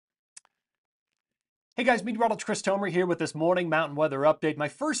Hey guys, Meteorologist Chris Tomer here with this morning mountain weather update. My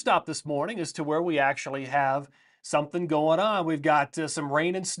first stop this morning is to where we actually have something going on. We've got some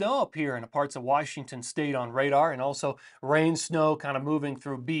rain and snow up here in parts of Washington state on radar, and also rain, snow kind of moving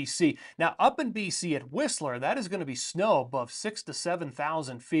through BC. Now up in BC at Whistler, that is going to be snow above 6,000 to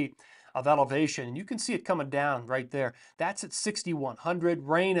 7,000 feet of elevation. And you can see it coming down right there. That's at 6,100.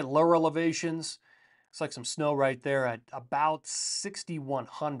 Rain at lower elevations. Looks like some snow right there at about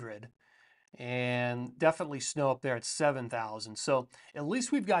 6,100, and definitely snow up there at 7,000. So at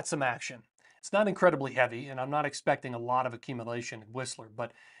least we've got some action. It's not incredibly heavy, and I'm not expecting a lot of accumulation in Whistler,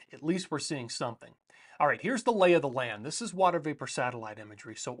 but at least we're seeing something. All right, here's the lay of the land. This is water vapor satellite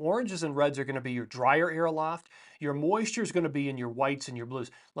imagery. So oranges and reds are going to be your drier air aloft. Your moisture is going to be in your whites and your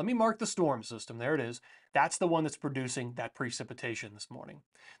blues. Let me mark the storm system. There it is. That's the one that's producing that precipitation this morning.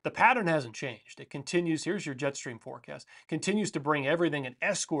 The pattern hasn't changed. It continues. Here's your Jetstream forecast. Continues to bring everything and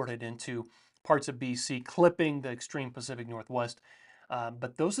escort it into parts of BC, clipping the extreme Pacific Northwest.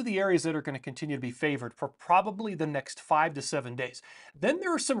 But those are the areas that are going to continue to be favored for probably the next 5 to 7 days. Then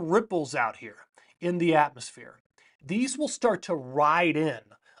there are some ripples out here in the atmosphere. These will start to ride in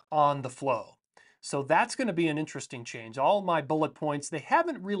on the flow. So that's going to be an interesting change. All my bullet points, they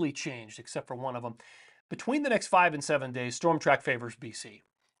haven't really changed except for one of them. Between the next 5 and 7 days, storm track favors BC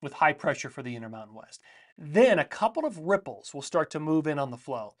with high pressure for the Intermountain West. Then a couple of ripples will start to move in on the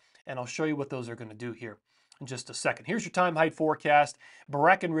flow, and I'll show you what those are going to do here in just a second. Here's your time height forecast.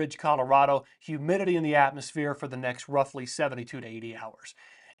 Breckenridge, Colorado, humidity in the atmosphere for the next roughly 72 to 80 hours,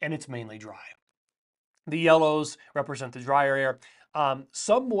 and it's mainly dry. The yellows represent the drier air.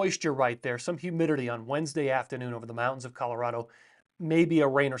 Some moisture right there, some humidity on Wednesday afternoon over the mountains of Colorado, maybe a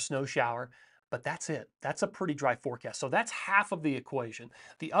rain or snow shower, but that's it. That's a pretty dry forecast. So that's half of the equation.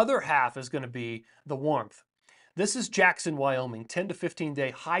 The other half is going to be the warmth. This is Jackson, Wyoming, 10 to 15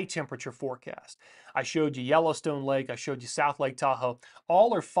 day high temperature forecast. I showed you Yellowstone Lake, I showed you South Lake Tahoe.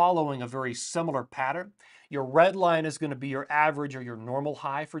 All are following a very similar pattern. Your red line is going to be your average or your normal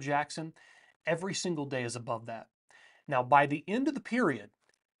high for Jackson. Every single day is above that. Now, by the end of the period,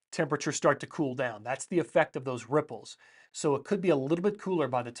 temperatures start to cool down. That's the effect of those ripples. So it could be a little bit cooler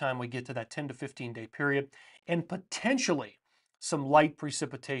by the time we get to that 10 to 15 day period, and potentially some light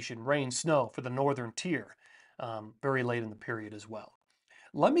precipitation, rain, snow for the northern tier very late in the period as well.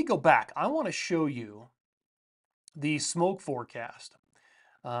 Let me go back. I want to show you the smoke forecast.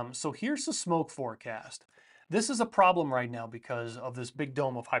 So here's the smoke forecast. This is a problem right now because of this big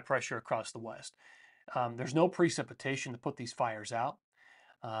dome of high pressure across the west. There's no precipitation to put these fires out.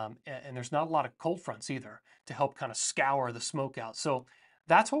 And there's not a lot of cold fronts either to help kind of scour the smoke out. So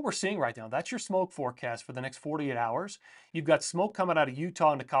that's what we're seeing right now. That's your smoke forecast for the next 48 hours. You've got smoke coming out of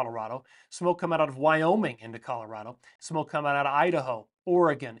Utah into Colorado, smoke coming out of Wyoming into Colorado, smoke coming out of Idaho,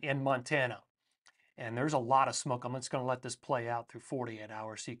 Oregon, and Montana. And there's a lot of smoke. I'm just going to let this play out through 48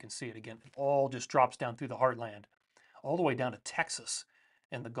 hours so you can see it again. It all just drops down through the heartland, all the way down to Texas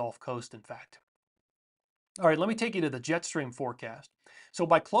and the Gulf Coast, in fact. All right, let me take you to the Jetstream forecast. So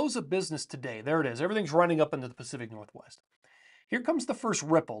by close of business today, there it is. Everything's running up into the Pacific Northwest. Here comes the first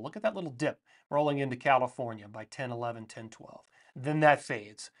ripple. Look at that little dip rolling into California by 10:11, 10:12. Then that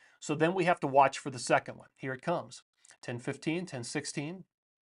fades. So then we have to watch for the second one. Here it comes. 10:15, 10:16,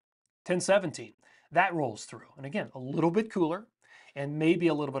 10:17. That rolls through. And again, a little bit cooler and maybe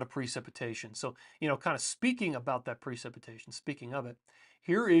a little bit of precipitation. So, kind of speaking about that precipitation, speaking of it,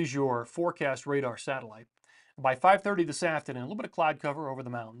 here is your forecast radar satellite. By 5:30 this afternoon, a little bit of cloud cover over the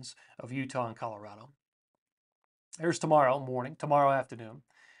mountains of Utah and Colorado. There's tomorrow morning, tomorrow afternoon,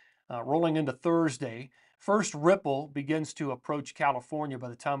 rolling into Thursday. First ripple begins to approach California by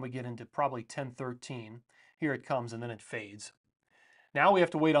the time we get into probably 10:13. Here it comes, and then it fades. Now we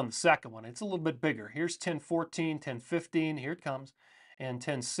have to wait on the second one. It's a little bit bigger. Here's 10:14, 10:15. Here it comes, and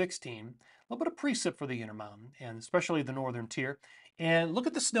 10:16. A little bit of precip for the Intermountain, and especially the northern tier. And look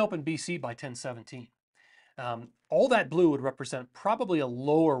at the snow up in BC by 10:17. All that blue would represent probably a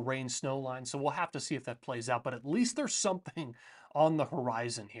lower rain snow line, so we'll have to see if that plays out, but at least there's something on the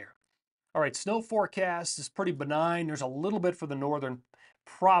horizon here. All right, snow forecast is pretty benign. There's a little bit for the northern,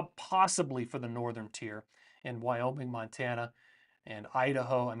 possibly for the northern tier in Wyoming, Montana, and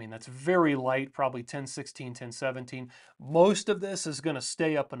Idaho. I mean, that's very light, probably 10:16, 10:17. Most of this is going to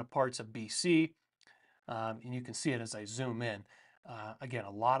stay up in the parts of BC, and you can see it as I zoom in. Again,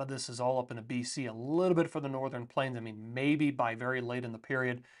 a lot of this is all up in the BC, a little bit for the northern plains. I mean, maybe by very late in the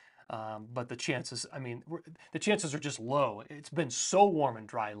period, but the chances, the chances are just low. It's been so warm and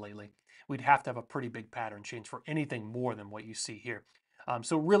dry lately. We'd have to have a pretty big pattern change for anything more than what you see here.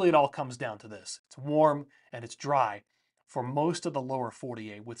 So really it all comes down to this. It's warm and it's dry for most of the lower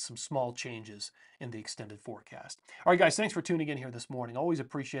 48 with some small changes in the extended forecast. All right, guys, thanks for tuning in here this morning. Always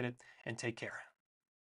appreciate it, and take care.